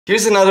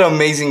Here's another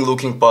amazing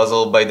looking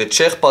puzzle by the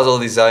Czech puzzle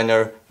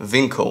designer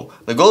Vinco.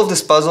 The goal of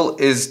this puzzle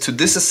is to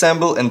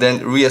disassemble and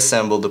then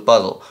reassemble the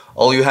puzzle.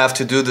 All you have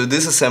to do to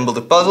disassemble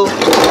the puzzle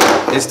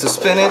is to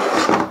spin it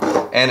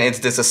and it's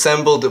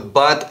disassembled,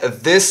 but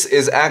this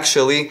is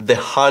actually the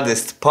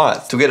hardest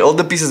part. To get all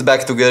the pieces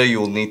back together, you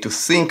will need to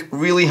think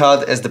really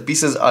hard as the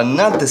pieces are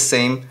not the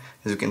same.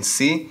 As you can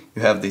see,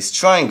 you have these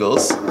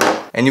triangles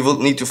and you will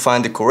need to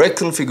find the correct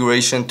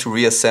configuration to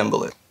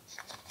reassemble it.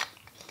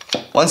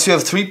 Once you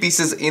have three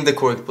pieces in the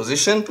correct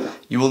position,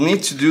 you will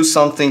need to do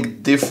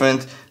something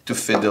different to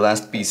fit the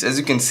last piece. As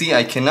you can see,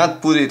 I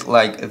cannot put it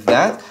like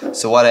that.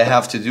 So what I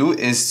have to do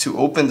is to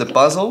open the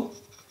puzzle,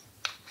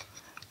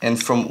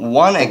 and from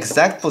one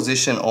exact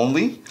position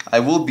only, I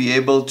will be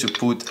able to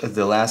put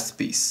the last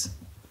piece.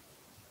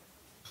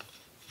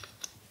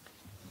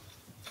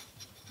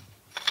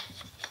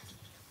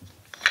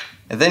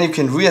 And then you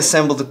can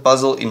reassemble the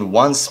puzzle in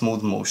one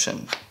smooth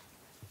motion.